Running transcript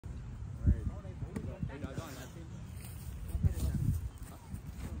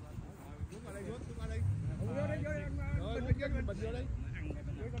vô đi.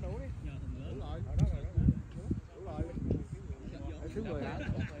 Dưới con đủ đi. Đủ rồi. Đủ rồi. Xuống người hả?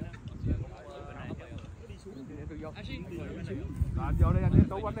 Rồi vô đi anh đi,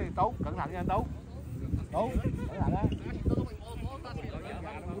 Tú bánh đi, Tú, cẩn thận nha anh Tú. Tú, cẩn thận á.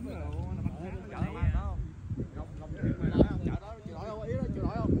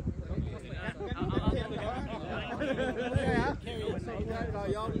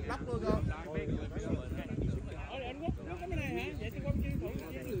 Rồi vô lắp luôn cơ. Anh Quốc cái này hả? Vậy tôi con kia đủ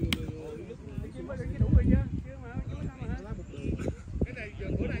rồi chứ. Chứ mà cái này giờ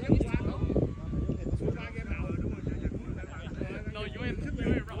bữa nay giống qua không? Qua game nào rồi đúng không? No, you ain't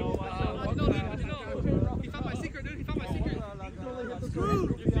wrong. No, he found my secret, dude. He found my secret. I'm screwed.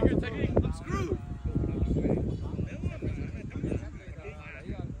 Your secret technique. I'm screwed.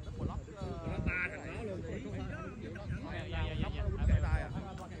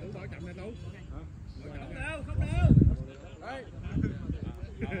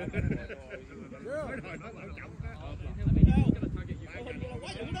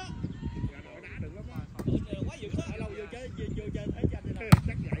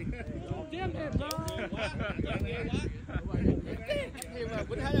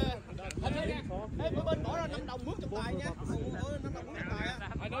 Bên bỏ ra 5 đồng bước trong tài nha. 5 đồng bước trong tài á.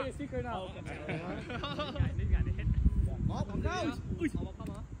 I know your secret now. Một đâu.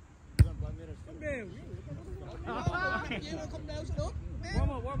 Không đều. Không đều sao được.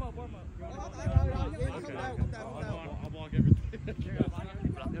 Warm up. Rồi, không đều. I'll walk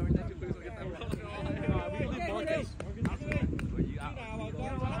everything.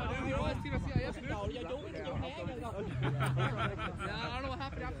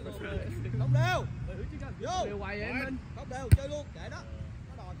 Không đều. Vô. Đều hoài vậy anh. Không đều chơi luôn, kệ đó.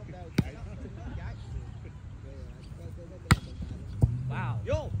 Nó đòi không đều, kệ đó. Wow.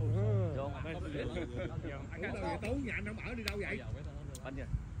 Vô. Anh cái đâu Tú, nhà anh không ở đi đâu vậy? Nhà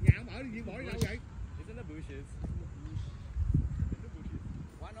không ở đi bỏ đi đâu vậy? It's in the bushes.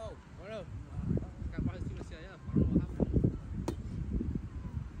 Bueno. Capaz de decirme si allá, para no bajar.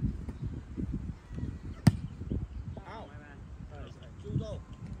 Ow. Judo.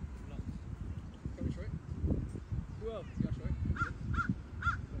 Coming short. Who else? You got short?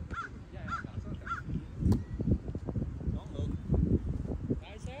 Yeah, got it. Don't look.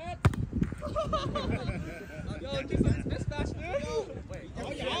 Nice head. Yo, this fast, dude. Wait.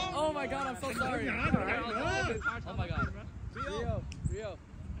 Oh my God, I'm so sorry. Oh my God. Rio.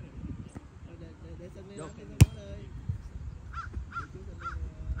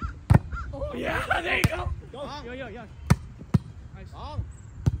 Oh yeah, there you go. Go. Yo. Nice. On.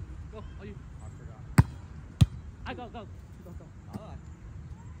 Go. Oh, you. I forgot. I go. All right.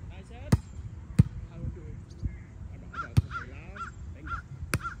 Nice head. I won't do it.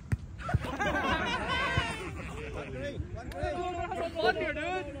 Have some fun here,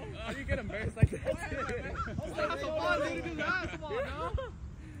 dude. How do you get embarrassed like that? Have some fun, dude. Do that. Come on, no.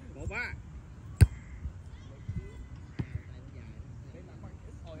 1-3.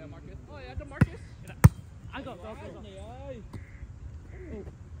 Oh yeah, Marcus. Oh yeah, the Marcus. I go.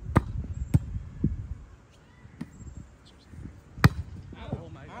 Oh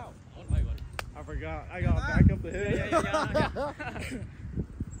my God. I forgot. I got back up the hill. Yeah.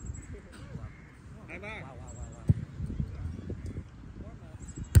 Wow.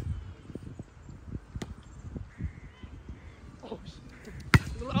 Oh shit.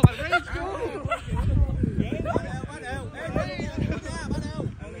 Oh, my rage, dude. Quá đều. Quá đều.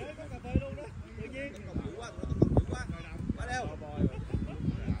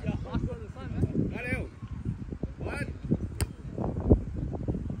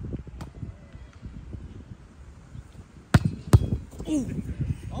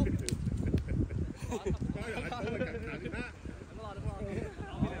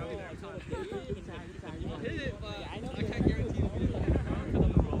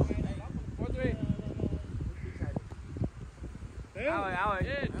 Áo rồi.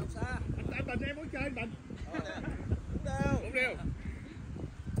 Anh Bình em muốn chơi anh Bình. Cũng đều.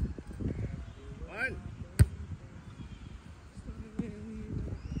 Lên.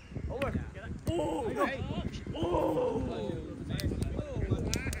 Over.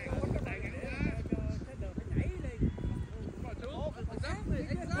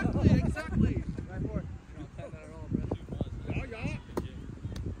 Exactly. Hãy subscribe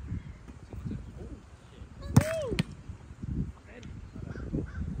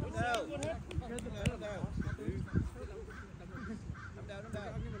cho kênh Ghiền Mì Gõ để không bỏ lỡ những video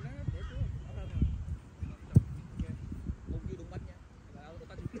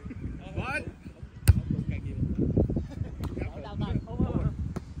hấp dẫn.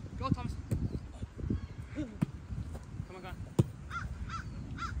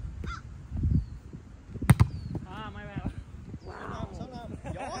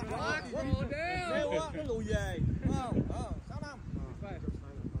 nó lùi về, đúng không? 6-5.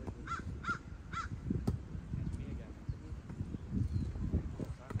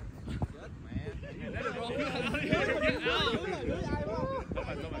 Chết mẹ. Lưới ai không?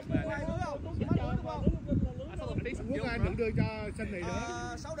 Quốc Anh đừng đưa cho sân này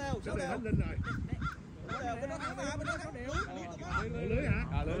nữa. 6 đều. Sân này hết linh rồi. Bên đó thắng mà, bên đó thắng. Lưới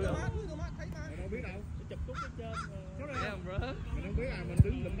hả? Lưới tôi mắt thấy mà. Mình đâu biết đâu. Chụp cút hết trơn. Mình không biết à, mình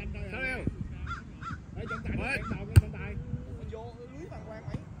đứng lụm banh thôi. Sao đeo? Để trọng tài nó đầu lên trọng tài. Mình vô lưới bằng quang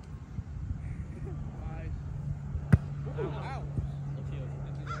mấy. Wow.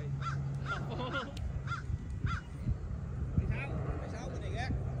 Tại sao cái này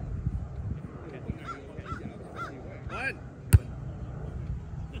gác? Lên.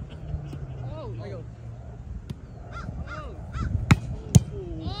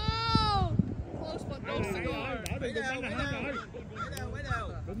 Close but no cigar. Đỡ được banh là hết rồi. Mấy đều.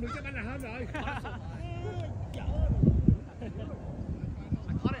 Đụng được cái banh là hết rồi. I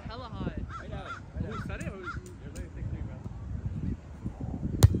caught it hella high. Who said it?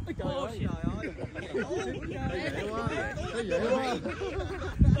 Or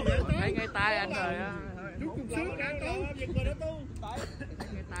Thấy ngay tay anh rồi á. Chút chút xíu đã tu.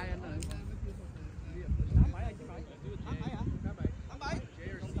 Ngay tay anh rồi.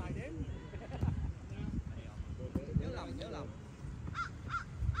 Nhớ lòng.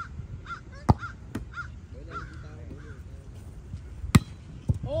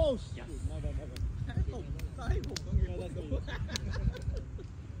 Ô. Tới vùng con nghiệp lên đủ.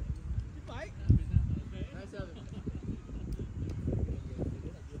 Phải.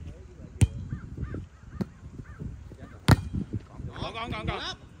 Còn.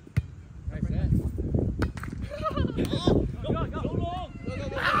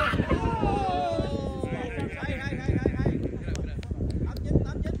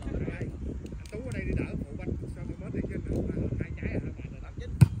 Tú ở đây đi đỡ phụ banh sao mà mới đi trên được hai trái à, hai bàn là 89.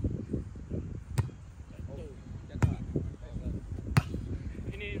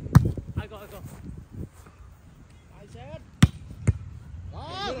 I go. Ai xét.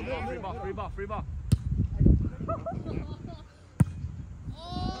 Free ball.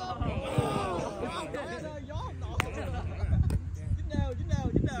 Gió không nổi. Chín đều.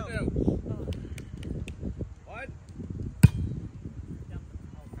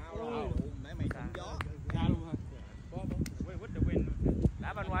 Mẹ trúng gió. Ra luôn hả? With the wind.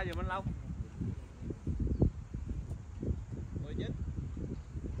 Đá banh qua giờ bên lâu. 19.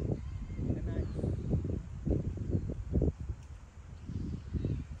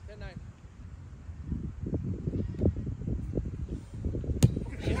 Thế này.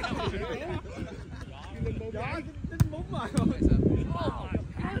 Gió chín bún rồi.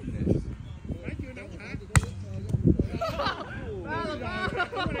 Máy chưa nóng hả? Ở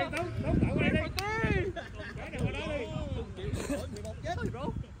đây đấu cậu ở đây đi. Cái nào ở đó đi. 11 chết.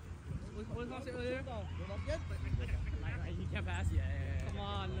 What was it earlier? 11 chết. You can't pass yet. Come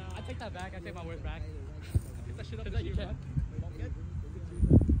on. I take that back. I take my word back. Pick that shit up. You can. 11 chết.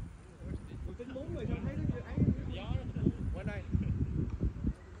 Tính 4 rồi sao thấy nó chưa ấy. Qua đây.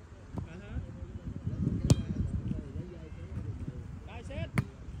 Đại set.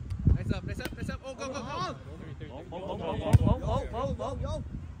 Nice up. Oh, go.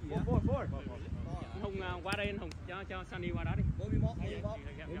 Bốn. Hùng qua đây anh Hùng cho Sunny qua đó đi. 41.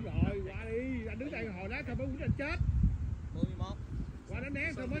 Đúng rồi, qua đi. Anh đứng đây hồi đó thôi mới quýnh anh chết. 41. Qua đánh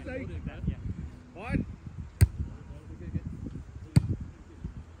nén thôi mới đi. Rồi.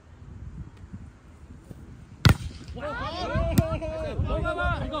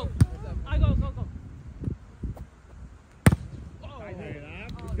 Go. I go. Tài thề lắm,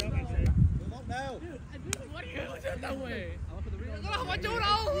 chớ bạn xịn. 11 đều. What are you doing that way? Nó không có chú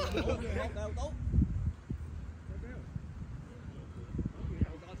đâu. 11 đều tốt.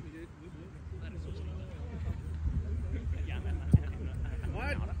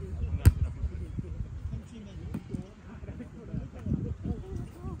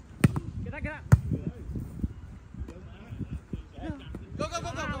 Get that. Go.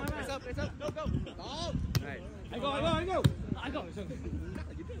 Nice up. Go. Đó. I go.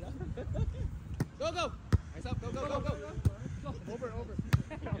 Go. Go. Nice up. Go. Over.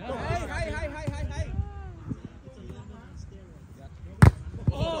 Hay.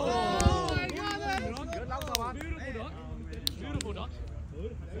 Oh my God! Beautiful dog.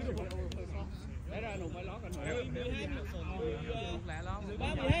 Để ra nụ phải lót anh.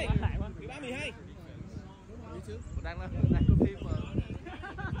 12. Đang có phim mà.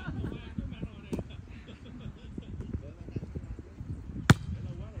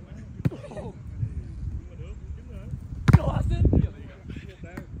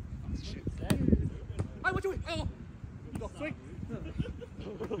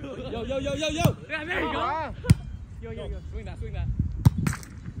 There you go. Yo. Swing that.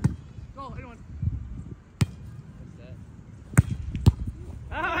 Go, anyone.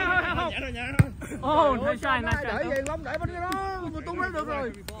 Oh, nice shot. Để gì không để bên cái đó, tôi tung lên được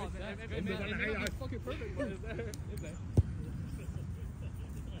rồi.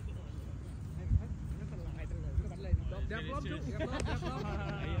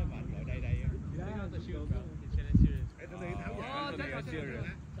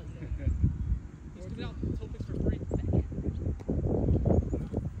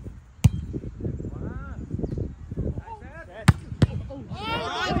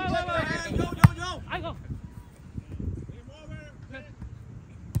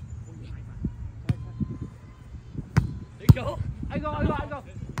 I go.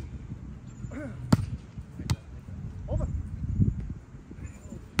 Over.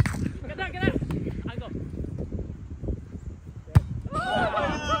 Get there. I go.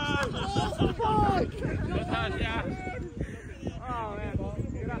 Oh man.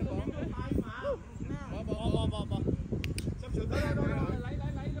 Bỏ. Sắp sửa tới đâu. Lấy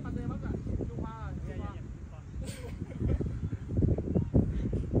cái mặt này mất rồi. Trung Hoa rồi.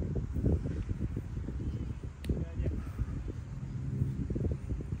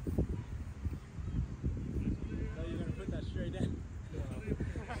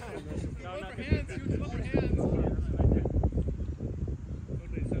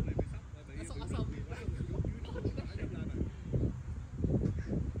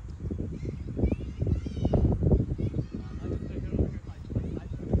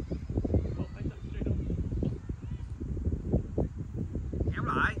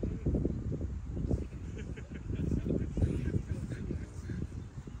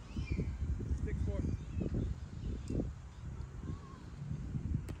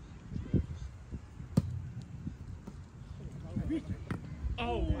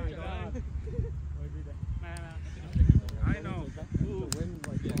 Oh my god. I know.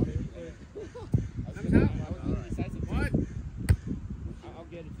 What? I'll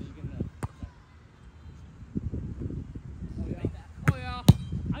get it so you can. Oh yeah.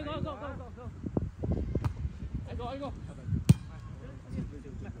 I go. I go.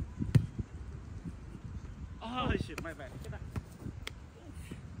 Oh shit, my bad.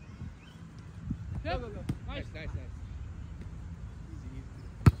 Go. Nice.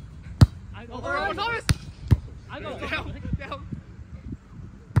 I go. Thomas. I go. Down.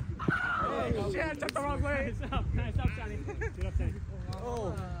 Oh, shit, I took the wrong way. Nice up, Johnny.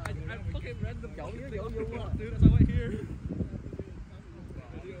 Oh, I fucking random go. Dude, that's why I'm here.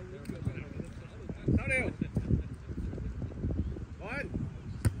 Sao đều. One.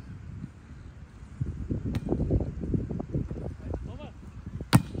 Over.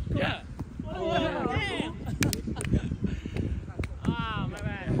 Yeah. Oh, yeah. Ah, my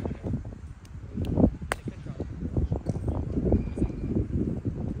bad.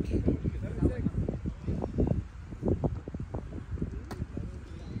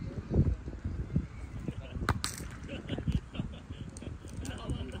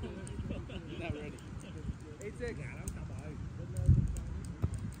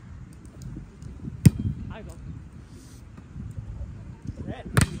 I go.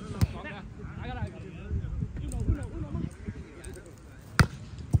 I got it.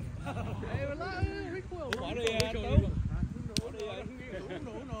 Hey, recoil. bỏ đi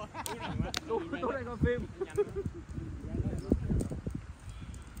tôi đang coi phim.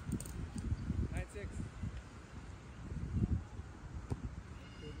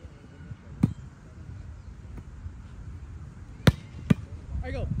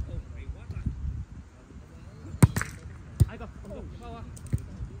 I go. I go.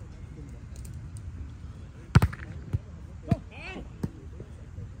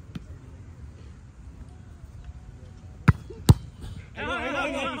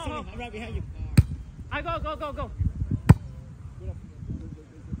 I'm right behind you. I go. I go.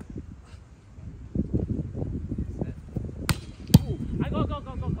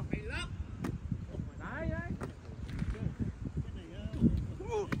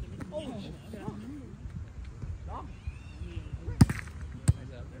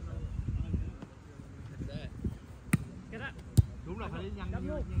 Đúng là phải nhăn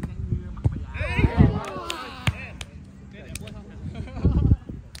như mặt mày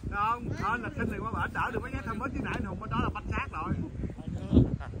không, đó là khinh này qua bển đỡ được mấy cái thâm mới chứ nãy Hùng bên đó là bách sát rồi.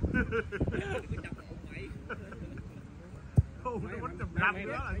 Hùng nó quánh 100 đó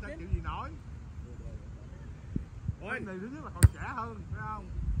là sao chịu gì nổi. Cái này thứ nhất là còn trẻ hơn, phải không?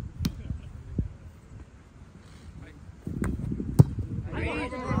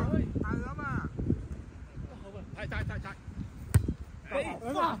 Hay lắm à. Chạy.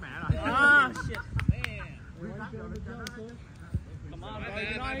 fuck? Mẹ rồi. Ah, shit. Come on, bro.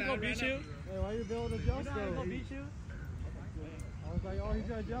 You know I ain't gonna beat you. Hey, why you building a jump You know I ain't gonna though? beat you. I was like, oh, he's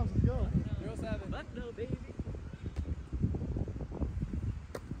gonna jump. Let's go. 07. But no, baby.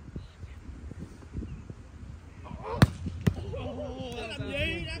 Làm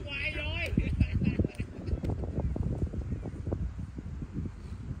gì ra ngoài rồi.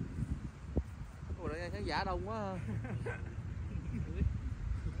 Ủa đây khán giả đông quá.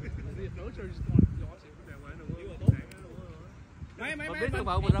 Mấy Không biết thằng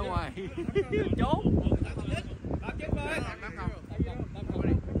vợ mình ra ngoài. Trốn. Đập chết bơi.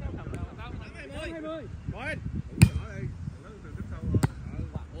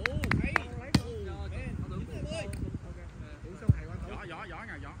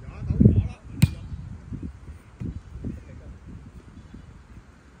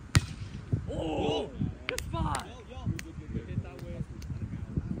 Oh, good spot.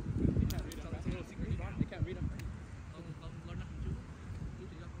 They can't read him.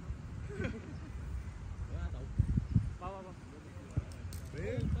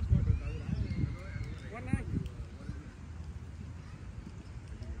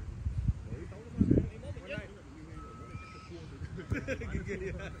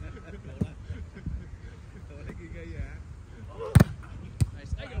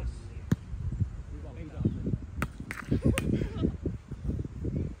 Nice. There goes.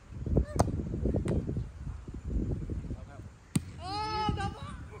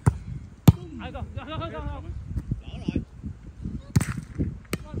 Go.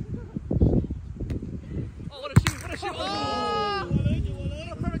 Oh, what a shoot! What a shoot! Oh,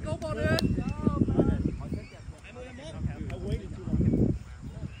 what a perfect goal ball, dude.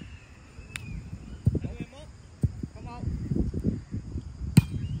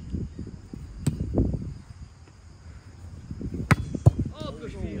 Oh,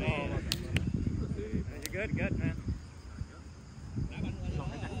 good feet. Good man.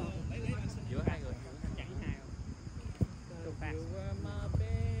 Giữa hai người.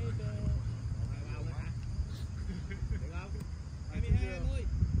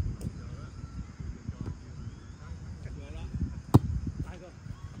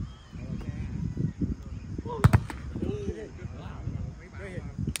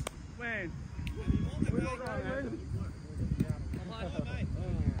 Man.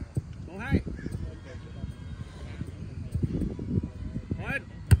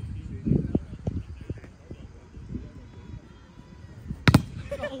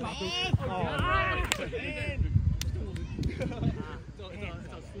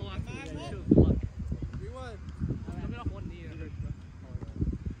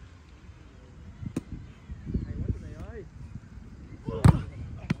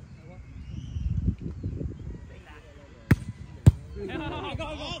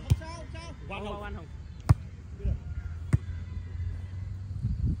 One home.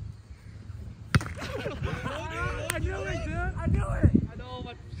 I knew it, dude. I knew it. I know,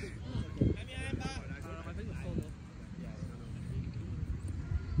 but I think it's so low.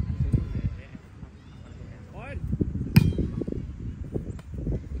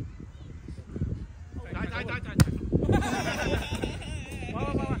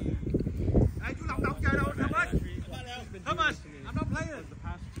 Ê, chú Long đâu chơi đâu, Thomas. Thomas, I'm not playing.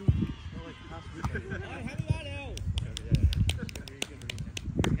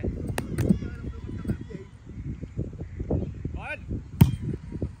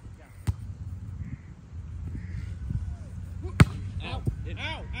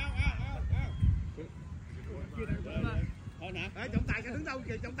 Ê, trọng tài cái đứng đâu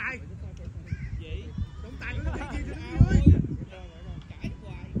kìa, trọng tài. Gì? Trọng tài đứng đâu kìa, đứng dưới. Cãi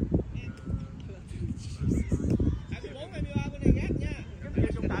hoài. 24 23 bên này gác nha. Cái gì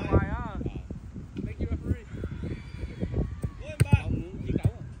trọng tài hoài á. Thank you, referee. Của em ba. Chỉ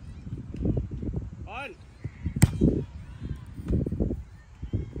cẩu à. Ôi.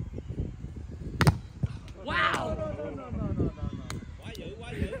 Wow. Quá dữ.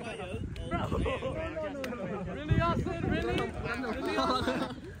 Really, Austin? Really? Really, Austin?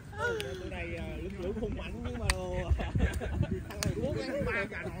 Tụi này lưỡng khung mạnh nhưng mà